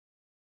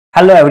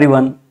Hello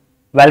everyone,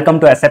 welcome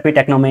to SAP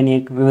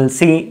Technomaniac. We will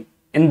see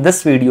in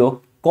this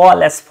video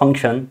COALESCE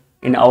function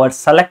in our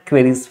select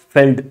queries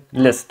field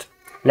list.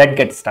 Let's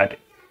get started.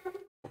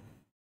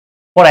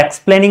 For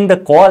explaining the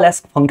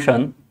COALESCE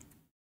function,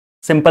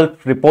 simple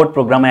report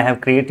program I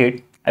have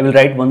created, I will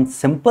write one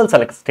simple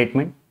select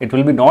statement. It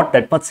will be not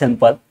that much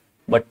simple,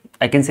 but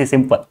I can say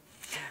simple.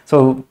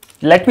 So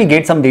let me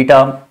get some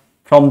data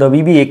from the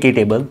VBAK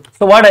table.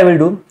 So what I will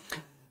do,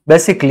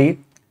 basically,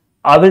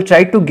 I will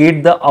try to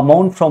get the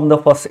amount from the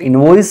first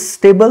invoice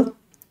table.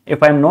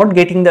 If I am not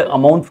getting the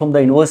amount from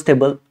the invoice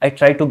table, I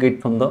try to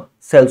get from the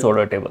sales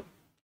order table.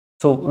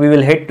 So we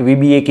will hit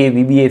VBAK,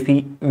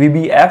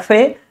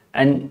 VBFA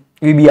and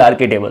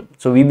VBRK table.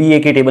 So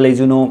VBAK table, as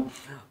you know,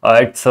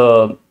 it's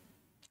a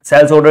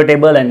sales order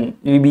table,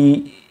 and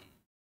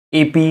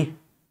VBAP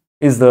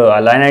is the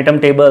line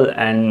item table,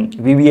 and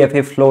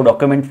VBFA flow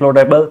document flow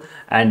table,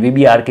 and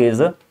VBRK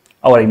is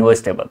our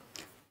invoice table.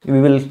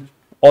 We will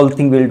all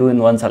things we'll do in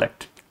one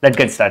select. Let's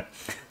get started.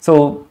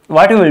 So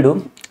what we will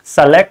do,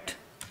 select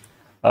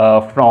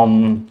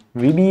from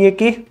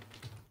VBAK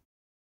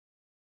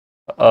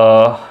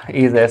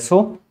is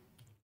SO.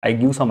 I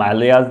give some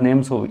alias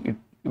name so it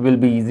will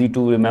be easy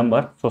to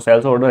remember. So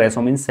sales order,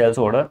 SO means sales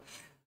order.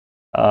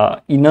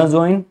 Inner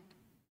join,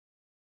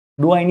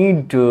 do I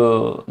need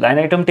line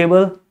item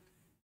table?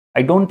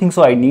 I don't think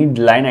so I need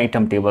line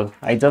item table.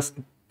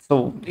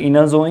 So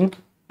inner join,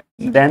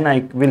 then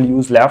I will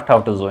use left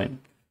outer join.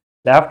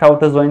 Left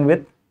outer join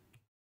with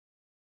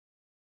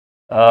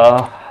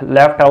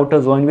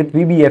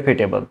VBFA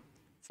table.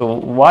 So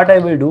what I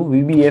will do,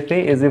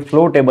 VBFA is a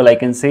flow table. I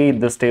can say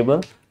this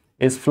table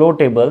is flow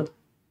table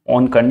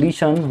on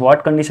condition.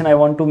 What condition I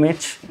want to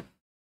match?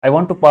 I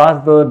want to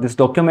pass this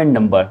document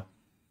number.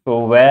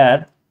 So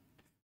where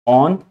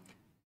on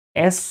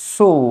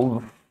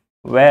SO,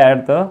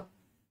 where the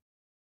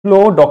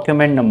flow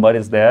document number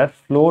is there,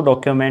 flow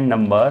document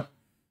number,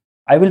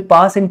 I will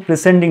pass in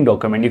presenting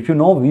document. If you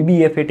know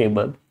VBFA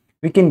table,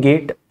 we can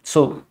get,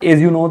 so as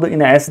you know, in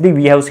SD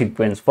we have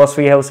sequence. First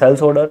we have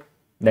sales order,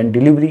 then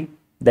delivery,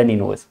 then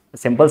invoice. A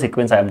simple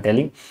sequence I am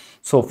telling.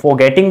 So for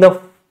getting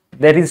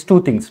there is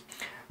two things.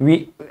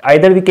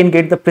 Either we can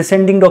get the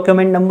presenting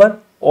document number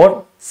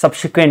or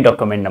subsequent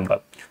document number.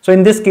 So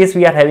in this case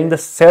we are having the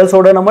sales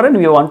order number and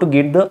we want to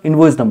get the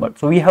invoice number.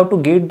 So we have to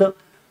get the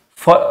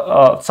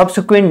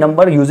subsequent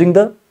number using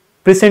the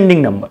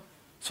presenting number.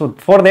 So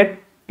for that,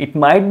 it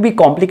might be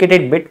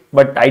complicated bit,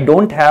 but I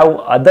don't have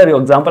other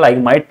example. I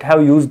might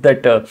have used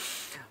that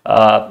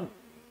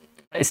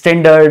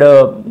standard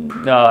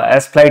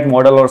S-Flight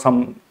model or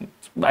some.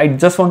 I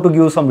just want to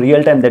give some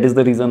real time. That is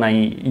the reason I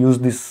use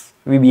this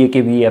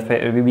VBAK,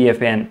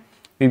 VBFA and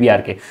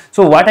VBRK.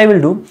 So what I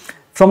will do,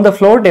 from the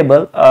flow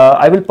table,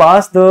 I will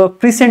pass the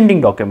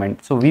presenting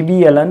document. So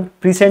VBLN,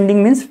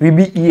 presenting means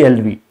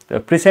VBELV. The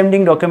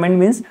presenting document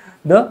means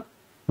the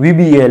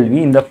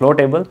VBELV in the flow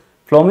table.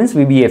 Flow means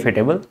VBFA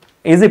table.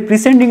 Is a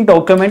presenting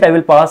document, I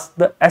will pass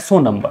the SO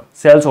number,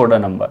 sales order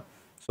number.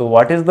 So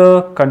what is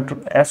the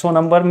SO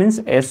number? Means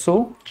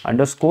SO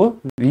underscore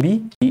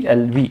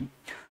VBELV.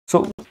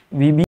 So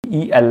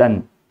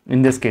VBELN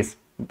in this case,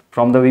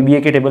 from the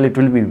VBAK table it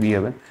will be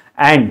VBELN.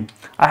 And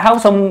I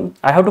have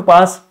to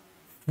pass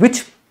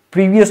which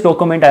previous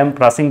document I am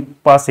passing.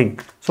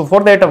 So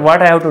for that,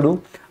 what I have to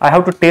do, I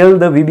have to tell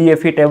the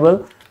VBFA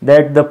table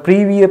that the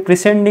previous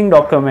presenting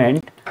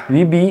document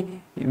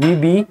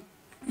VBELV.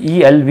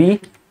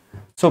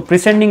 So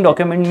presenting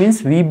document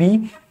means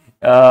VBE.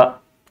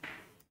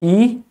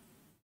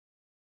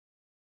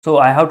 So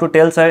I have to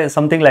tell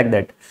something like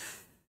that.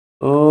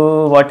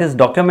 What is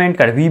document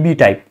card? VB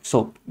type.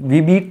 So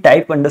VB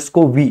type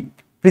underscore V.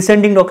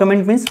 Presenting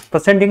document means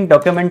presenting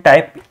document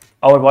type.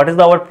 What is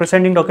our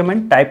presenting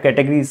document? Type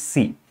category is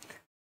C.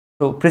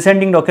 So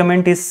presenting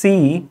document is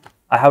C.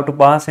 I have to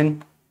pass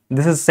in.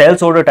 This is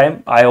sales order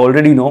time. I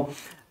already know,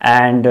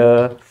 and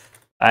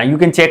you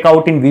can check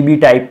out in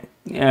VB type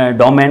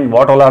domain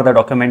what all are the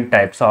document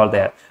types are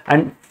there.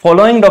 And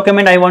following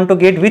document I want to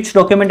get, which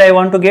document I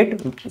want to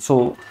get,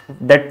 so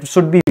that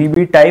should be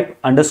VB type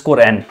underscore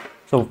N.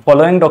 So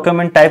following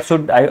document type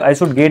I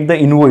should get the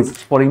invoice.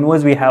 For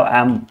invoice we have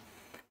M.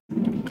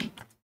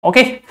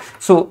 Okay,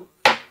 so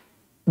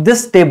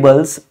this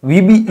tables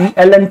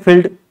VBELN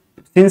field,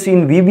 since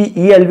in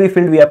VBELV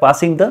field we are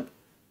passing the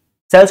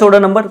sales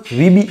order number,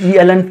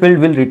 VBELN field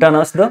will return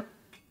us the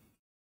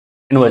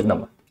invoice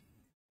number.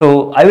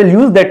 So I will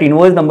use that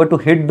invoice number to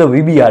hit the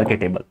VBRK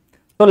table.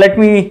 So let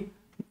me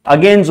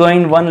again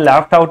join one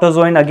left outer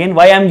join again.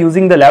 Why I am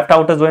using the left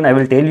outer join, I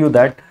will tell you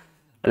that.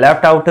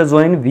 Left outer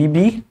join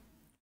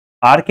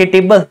VBRK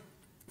table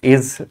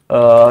is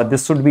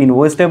this should be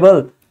invoice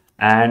table,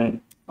 and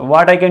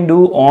what I can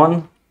do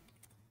on,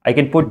 I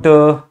can put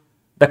the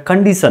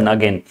condition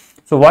again.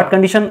 So what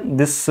condition?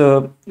 This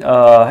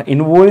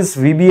invoice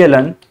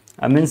VBLN,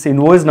 I means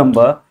invoice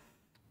number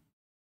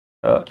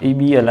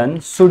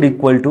EBLN should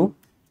equal to,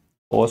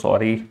 oh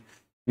sorry,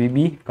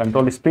 VB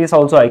control space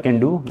also I can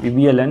do,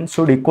 VBLN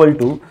should equal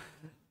to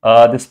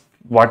this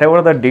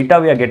whatever the data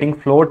we are getting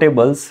flow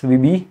tables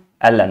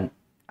VBLN,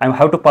 I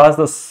have to pass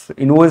this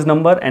invoice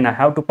number and I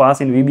have to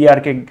pass in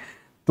VBRK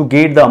to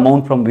get the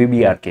amount from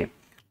VBRK.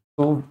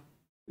 So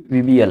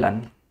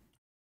VBLN.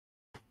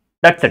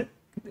 That's it.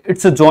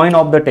 It's a join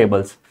of the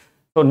tables.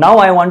 So now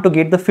I want to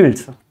get the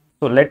fields.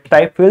 So let's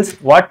type fields.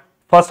 What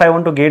first I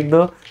want to get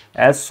the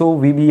SO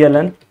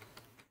VBLN.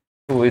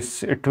 So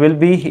it will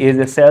be is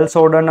a sales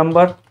order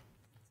number,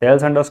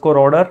 sales underscore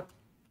order.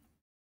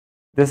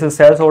 This is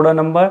sales order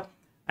number.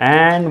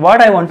 And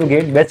what I want to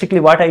get, basically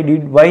what I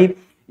did, why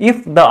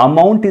if the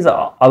amount is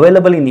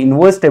available in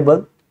invoice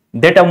table,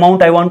 that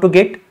amount I want to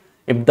get.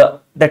 If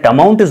that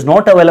amount is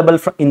not available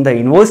in the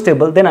invoice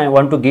table, then I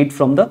want to get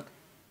from the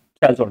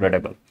sales order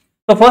table.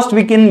 So first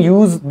we can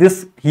use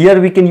this,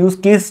 here we can use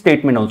case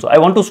statement also. I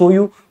want to show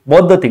you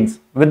both the things.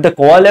 With the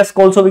COALESCE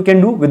also we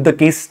can do, with the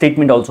case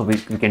statement also we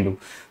can do.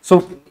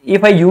 So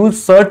if I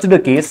use search the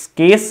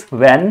case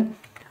when,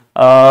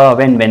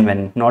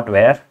 not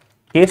where,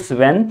 case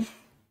when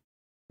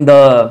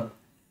the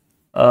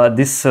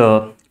this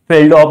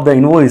field of the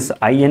invoice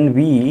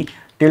INV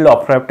tilde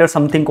after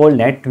something called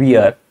net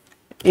wear,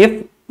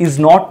 if is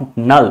not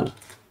null,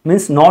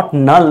 means not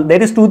null.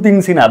 There is two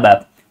things in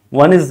ABAP.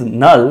 One is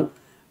null.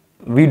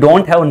 We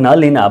don't have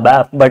null in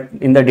ABAP, but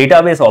in the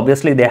database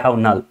obviously they have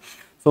null.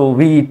 So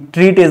we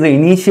treat as the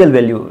initial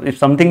value. If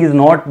something is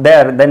not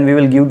there, then we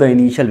will give the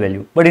initial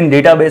value. But in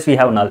database we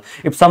have null.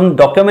 If some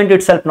document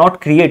itself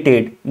not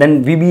created,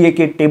 then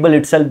VBAK table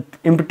itself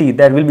empty,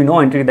 there will be no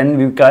entry, then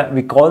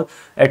we call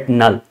it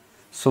null.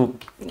 So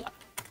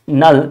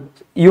null,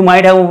 you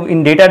might have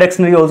in data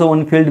dictionary also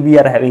one field we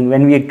are having.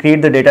 When we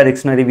create the data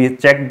dictionary, we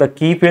check the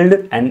key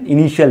field and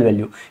initial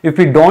value. If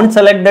we don't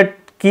select that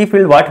key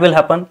field, what will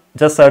happen?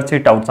 Just search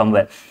it out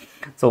somewhere.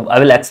 So I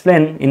will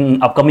explain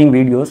in upcoming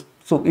videos.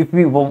 So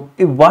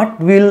what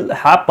will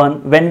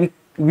happen when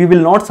we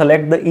will not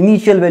select the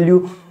initial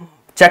value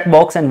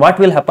checkbox, and what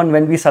will happen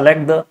when we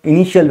select the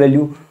initial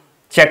value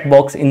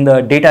checkbox in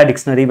the data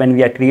dictionary when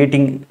we are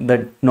creating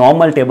the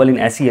normal table in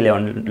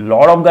SE11. A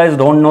lot of guys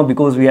don't know,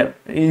 because we are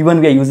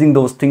using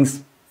those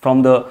things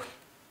from the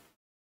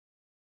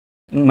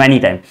many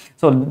times.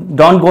 So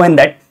don't go in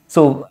that.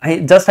 So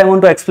I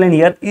want to explain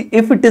here,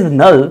 if it is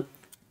null,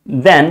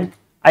 then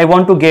I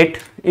want to get,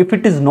 if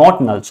it is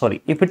not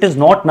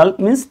null,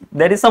 means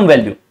there is some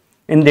value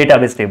in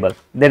database table.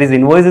 There is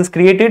invoice is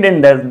created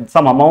and there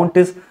some amount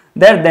is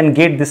there, then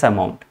get this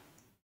amount.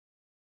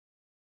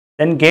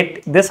 Then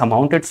get this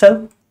amount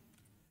itself.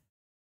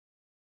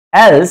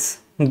 Else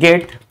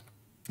get,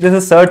 this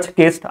is search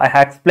case, I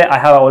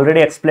have already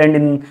explained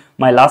in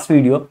my last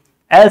video.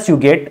 Else you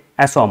get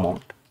SO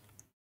amount.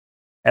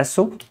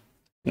 SO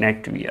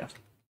net wear.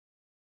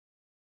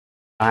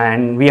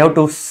 And we have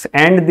to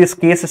end this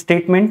case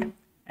statement,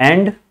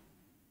 and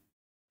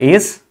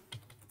is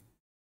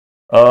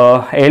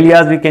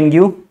alias we can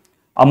give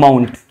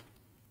amount,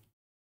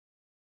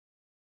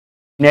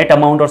 net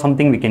amount or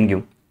something we can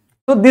give.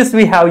 So this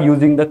we have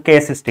using the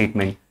case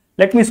statement.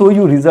 Let me show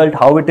you result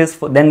how it is.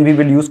 Then we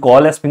will use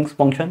COALESCE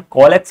function.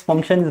 COALESCE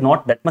function is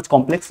not that much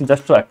complex,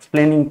 just to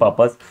explaining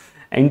purpose.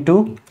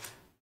 Into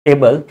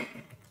table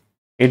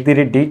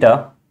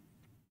 @data,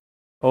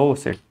 oh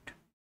shit,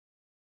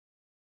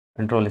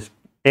 control is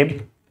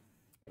tab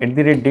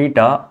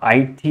 @data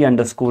IT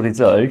underscore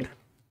result.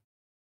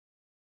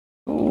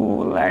 So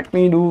let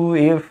me do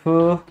if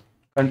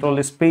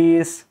control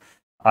space.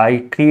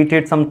 I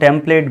created some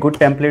template, good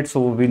template,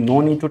 so we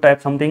no need to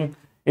type something.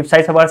 If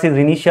size of ours is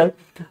initial,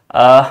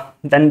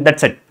 then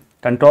that's it.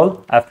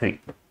 Control F3.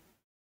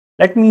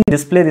 Let me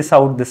display this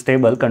out, this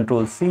table.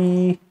 Control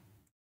C,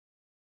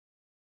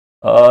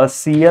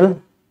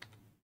 CL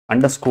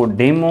underscore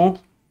demo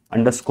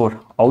underscore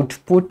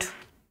output.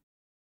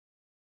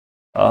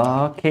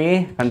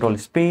 Okay, control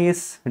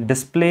space,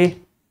 display.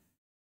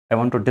 I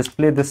want to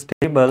display this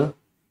table.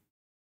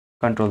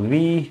 Control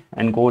V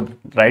and go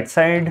right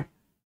side,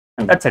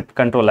 and that's it.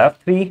 Control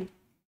F3,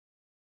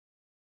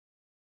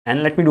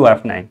 and let me do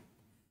F9.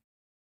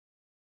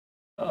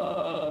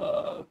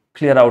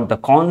 Clear out the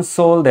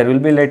console. There will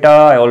be later.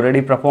 I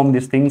already performed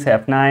these things.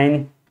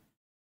 F9.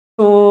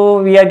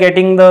 So we are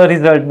getting the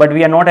result, but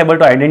we are not able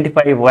to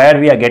identify where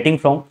we are getting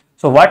from.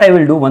 So what I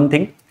will do, one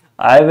thing,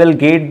 I will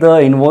get the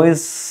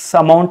invoice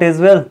amount as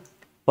well.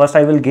 First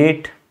I will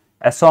get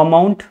SO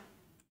amount.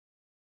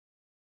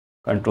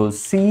 Control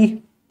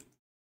C.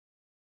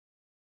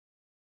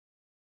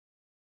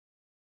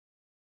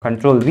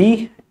 Control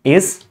V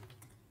is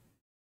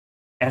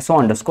SO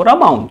underscore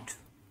amount.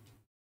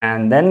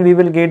 And then we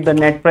will get the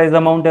net price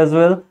amount as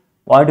well.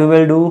 What we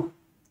will do?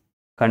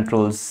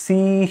 Control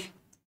C,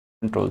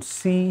 Control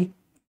C,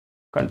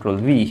 Control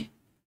V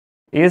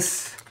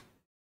is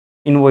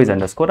invoice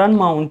underscore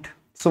amount.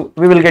 So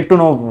we will get to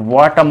know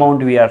what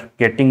amount we are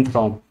getting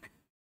from.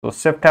 So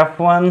Shift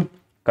F1,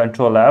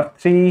 Control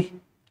F3,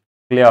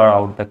 clear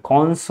out the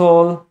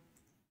console,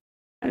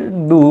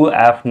 and do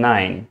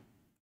F9.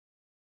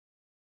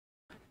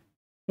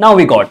 Now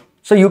we got.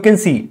 So you can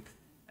see,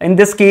 in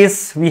this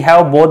case, we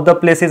have both the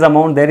places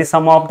amount. There is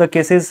some of the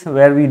cases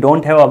where we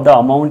don't have the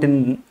amount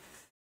in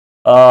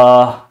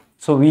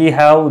So we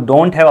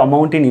don't have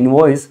amount in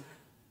invoice.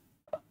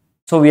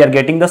 So we are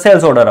getting the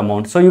sales order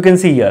amount. So you can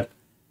see here,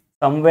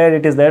 somewhere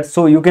it is there.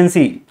 So you can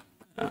see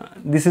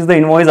this is the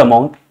invoice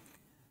amount.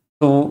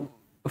 So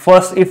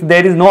first, if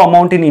there is no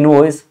amount in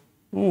invoice,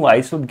 I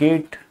should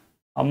get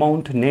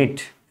amount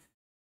net,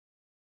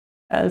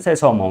 else I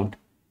saw amount.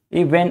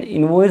 If when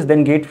invoice,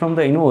 then get from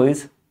the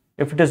invoice.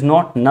 If it is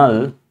not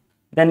null,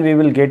 then we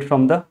will get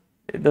from the,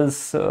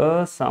 this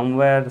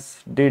somewhere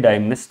did I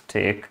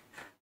mistake?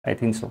 I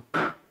think so.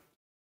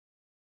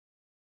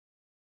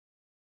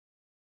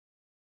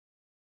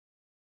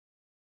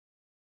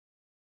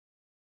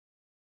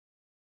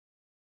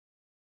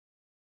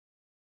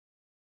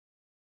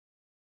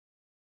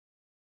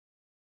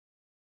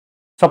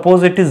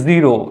 Suppose it is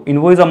 0,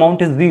 invoice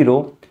amount is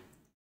 0,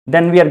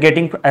 then we are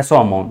getting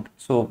SO amount.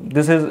 So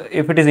this is,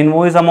 if it is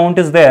invoice amount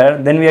is there,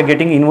 then we are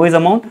getting invoice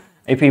amount.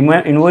 If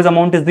invoice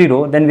amount is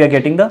 0, then we are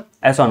getting the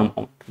SO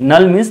amount.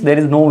 Null means there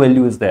is no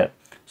value is there.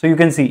 So you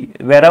can see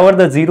wherever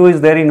the 0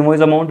 is there,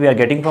 invoice amount we are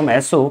getting from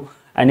SO,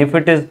 and if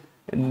it is,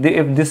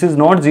 if this is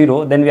not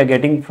 0, then we are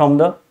getting from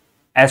the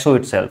SO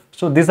itself.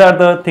 So these are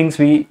the things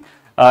we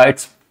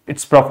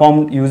it's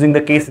performed using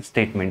the case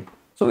statement.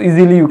 So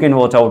easily you can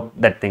watch out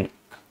that thing.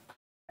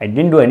 I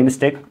didn't do any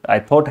mistake. I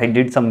thought I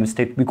did some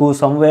mistake because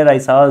somewhere I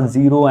saw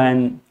 0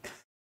 and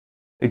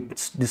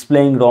it's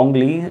displaying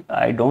wrongly.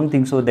 I don't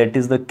think so that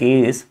is the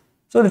case.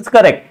 So it's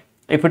correct.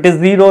 If it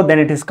is 0, then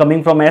it is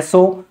coming from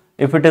SO.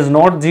 If it is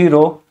not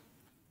 0,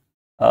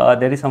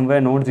 there is somewhere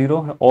not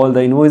 0. All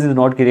the invoice is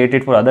not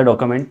created for other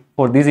document.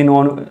 For this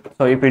invoice,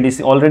 so if it is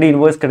already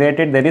invoice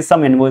created, there is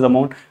some invoice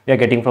amount we are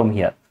getting from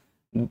here.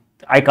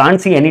 I can't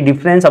see any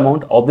difference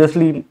amount.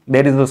 Obviously,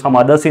 there is some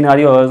other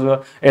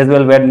scenario as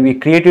well when we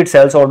created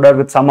sales order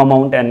with some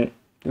amount, and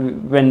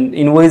when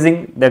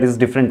invoicing there is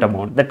different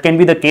amount. That can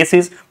be the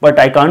cases, but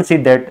I can't see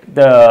that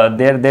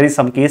there is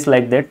some case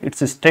like that.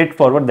 It's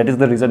straightforward. That is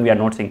the reason we are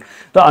not seeing.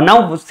 So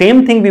now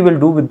same thing we will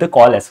do with the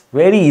COALESCE.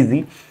 Very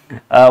easy.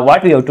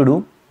 What we have to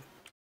do?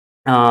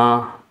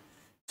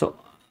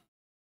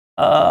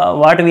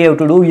 What we have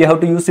to do? We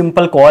have to use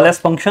simple COALESCE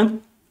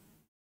function.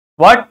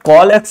 What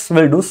COALESCE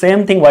will do,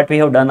 same thing what we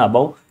have done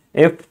above.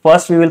 If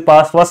first we will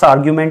pass first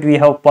argument, we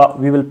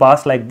will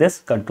pass like this,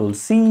 Control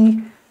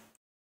C,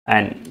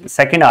 and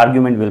second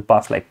argument will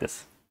pass like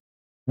this.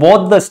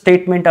 Both the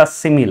statement are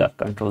similar.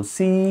 Control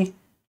C,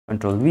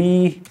 Control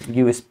V,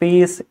 give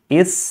space,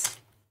 is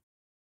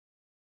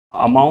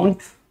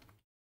amount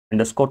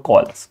underscore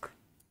COALESCE.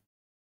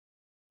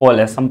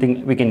 COALESCE,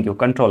 something we can give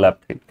Control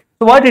F3.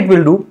 So what it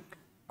will do,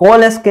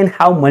 COALESCE can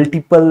have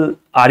multiple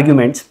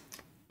arguments.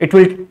 It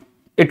will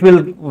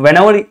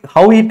whenever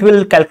how it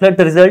will calculate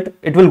the result,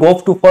 it will go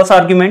to first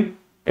argument.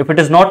 If it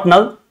is not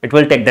null, it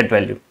will take that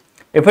value.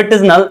 If it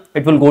is null,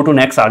 it will go to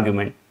next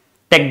argument,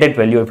 take that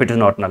value if it is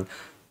not null.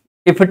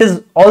 If it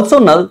is also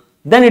null,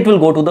 then it will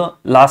go to the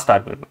last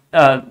argument,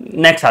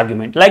 next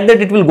argument. Like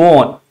that it will go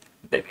on.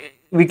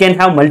 We can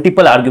have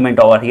multiple argument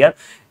over here.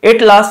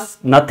 At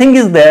last nothing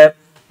is there,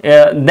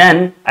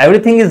 then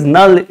everything is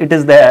null, it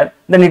is there,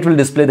 then it will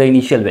display the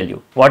initial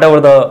value. Whatever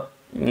the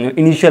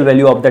initial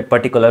value of that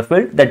particular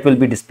field, that will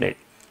be displayed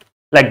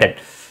like that.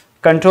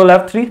 Control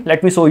F3.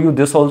 Let me show you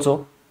this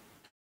also.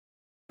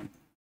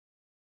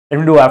 Let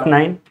me do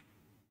F9.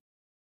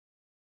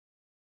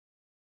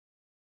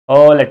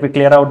 Oh, let me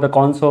clear out the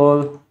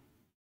console.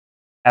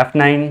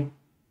 F9.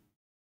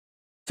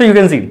 So you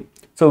can see.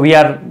 So we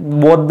are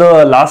both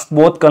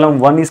column,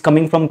 one is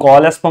coming from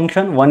COALESCE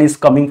function, one is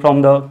coming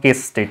from the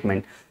case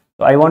statement.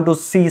 So I want to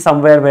see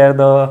somewhere where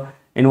the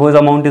invoice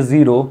amount is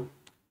 0.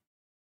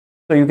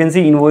 So you can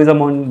see invoice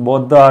amount,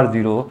 both are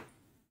 0.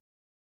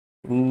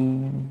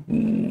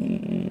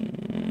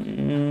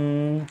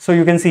 So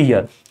you can see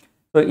here.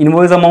 So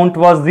invoice amount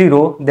was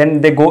 0,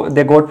 then they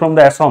got from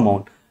the SO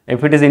amount.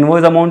 If it is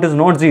invoice amount is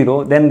not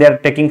 0, then they are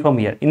taking from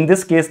here. In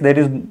this case, there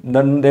is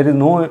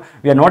no,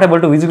 we are not able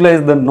to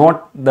visualize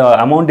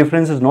the amount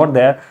difference is not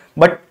there,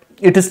 but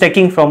it is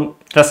taking from,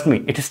 trust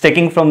me, it is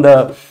taking from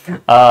the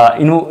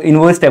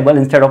invoice table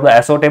instead of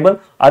the SO table.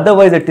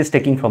 Otherwise, it is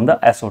taking from the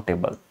SO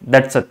table.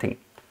 That's a thing.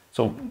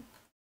 So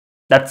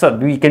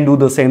we can do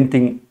the same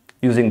thing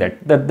using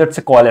that's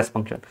a COALESCE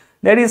function.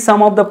 There is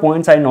some of the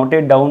points I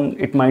noted down.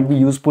 It might be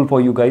useful for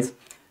you guys.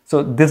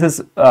 So this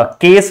is a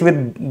case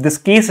with this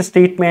case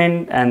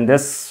statement and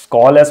this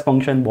COALESCE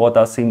function, both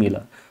are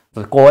similar.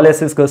 So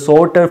COALESCE is the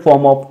shorter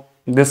form of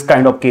this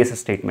kind of case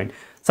statement.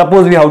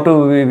 Suppose we have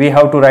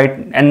to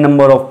write n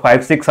number of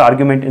 5-6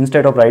 argument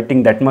instead of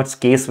writing that much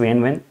case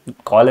when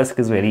COALESCE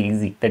is very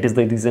easy. That is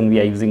the reason we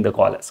are using the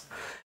COALESCE.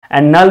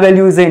 And null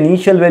value is an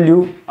initial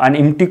value, an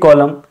empty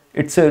column.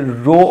 It's a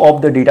row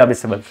of the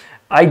database table.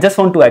 I just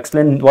want to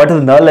explain what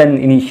is null and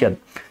initial.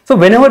 So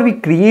whenever we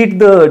create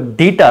the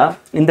data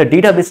in the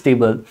database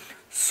table,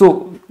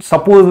 so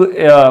suppose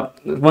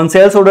one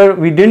sales order,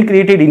 we didn't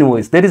create an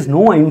invoice. There is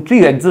no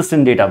entry exists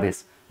in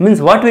database. Means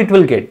what it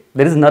will get?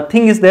 There is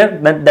nothing is there,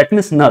 that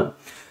means null.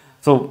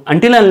 So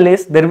until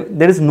unless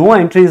there is no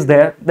entry is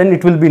there, then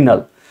it will be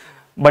null.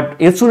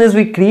 But as soon as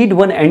we create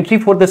one entry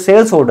for the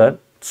sales order,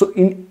 So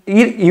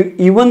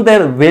even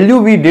the value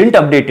we didn't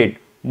update it,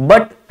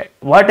 but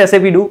what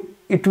SAP do,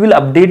 it will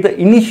update the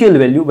initial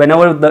value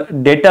whenever the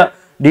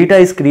data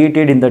is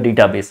created in the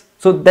database,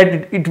 so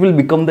that it will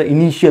become the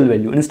initial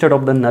value instead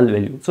of the null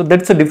value. So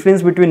that's the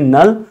difference between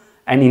null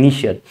and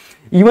initial.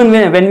 Even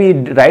when we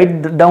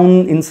write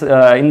down in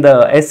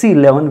the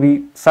SE11,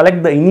 we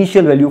select the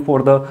initial value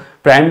for the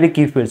primary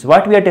key fields.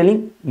 What we are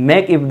telling,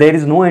 make, if there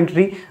is no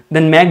entry,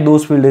 then make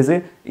those fields as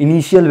a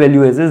initial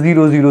value as a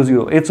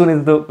 000 as soon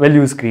as the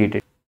value is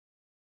created.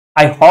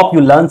 I hope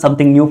you learned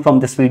something new from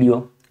this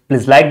video.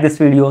 Please like this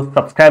video,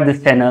 subscribe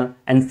this channel,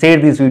 and share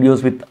these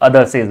videos with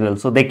others as well,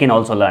 so they can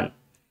also learn.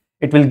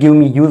 It will give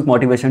me huge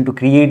motivation to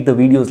create the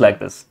videos like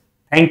this.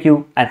 Thank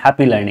you and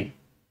happy learning.